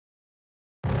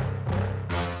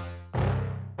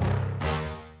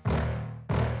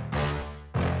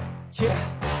Yeah.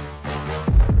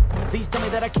 Please tell me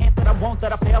that I can't, that I won't,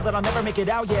 that I fail, that I'll never make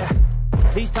it out, yeah.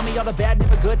 Please tell me all the bad,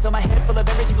 never good. Fill my head full of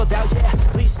every single doubt, yeah.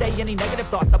 Please say any negative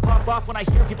thoughts. I pop off when I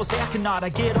hear people say I cannot. I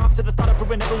get off to the thought of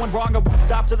proving everyone wrong. I won't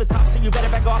stop to the top, so you better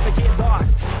back off and get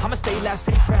lost. I'ma stay loud,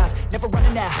 stay proud, never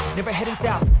running out, never heading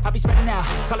south. I'll be spreading out,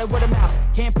 call it word of mouth.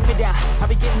 Can't put me down, I'll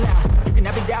be getting loud. You can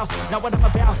have your doubts, not what I'm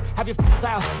about. Have your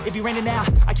cloud, it be raining now.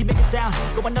 I keep making sound,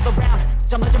 go another round.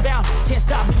 I'm legend bound, can't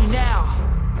stop me now.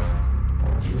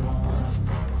 You don't wanna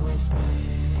fuck with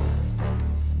me.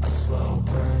 A slow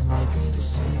burn like a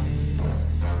disease.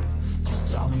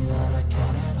 Just tell me that I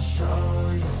can and I'll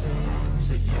show you things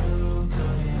that you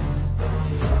couldn't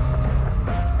believe.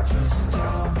 Just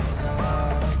tell me that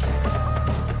I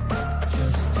can.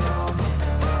 Just tell me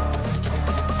that I can.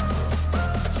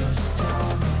 Just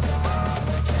tell me that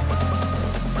I can.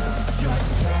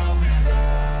 Just tell me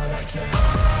that I can.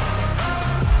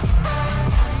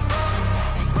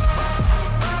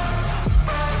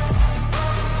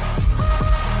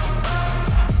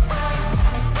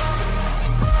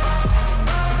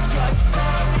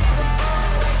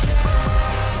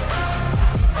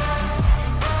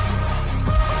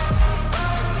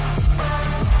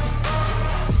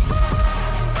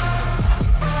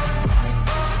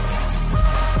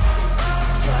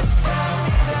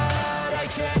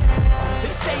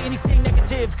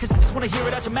 Cause I just wanna hear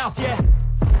it out your mouth, yeah.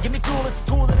 Give me fuel, it's a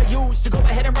tool that I use to go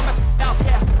ahead and run my mouth,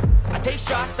 yeah. I take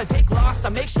shots, I take loss, I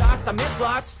make shots, I miss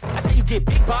lots. I tell you get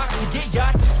big box, you get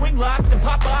yachts, you swing lots and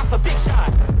pop off a big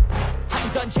shot. I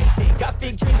ain't done chasing, got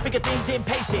big dreams, bigger things,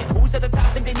 impatient. Who's at the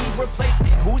top think they need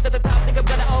replacement? Who's at the top think I'm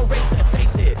gonna erase them?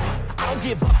 Face it, I don't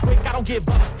give up quick, I don't give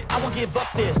up, I won't give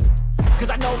up this. Cause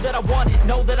I know that I want it,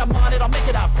 know that I'm on it, I'll make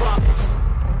it, I promise.